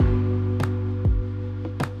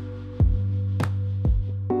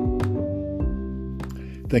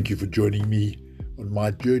Thank you for joining me on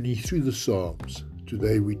my journey through the Psalms.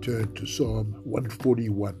 Today we turn to Psalm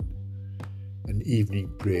 141, an evening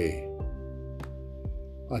prayer.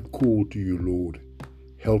 I call to you, Lord.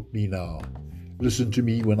 Help me now. Listen to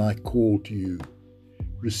me when I call to you.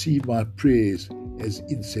 Receive my prayers as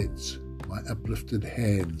incense, my uplifted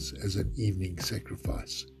hands as an evening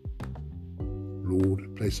sacrifice.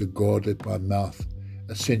 Lord, place a guard at my mouth,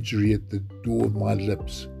 a sentry at the door of my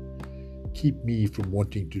lips. Keep me from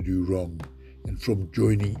wanting to do wrong and from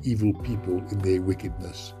joining evil people in their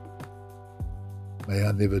wickedness. May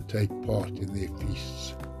I never take part in their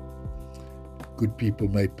feasts. Good people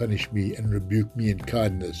may punish me and rebuke me in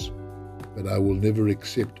kindness, but I will never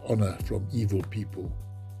accept honor from evil people,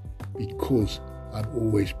 because I'm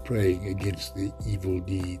always praying against their evil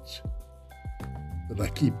deeds. But I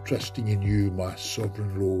keep trusting in you, my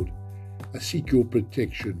sovereign Lord. I seek your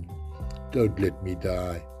protection. Don't let me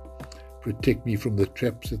die. Protect me from the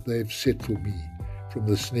traps that they have set for me, from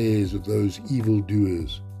the snares of those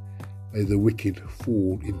evildoers. May the wicked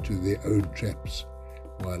fall into their own traps,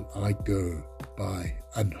 while I go by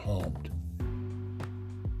unharmed.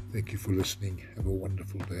 Thank you for listening. Have a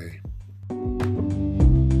wonderful day.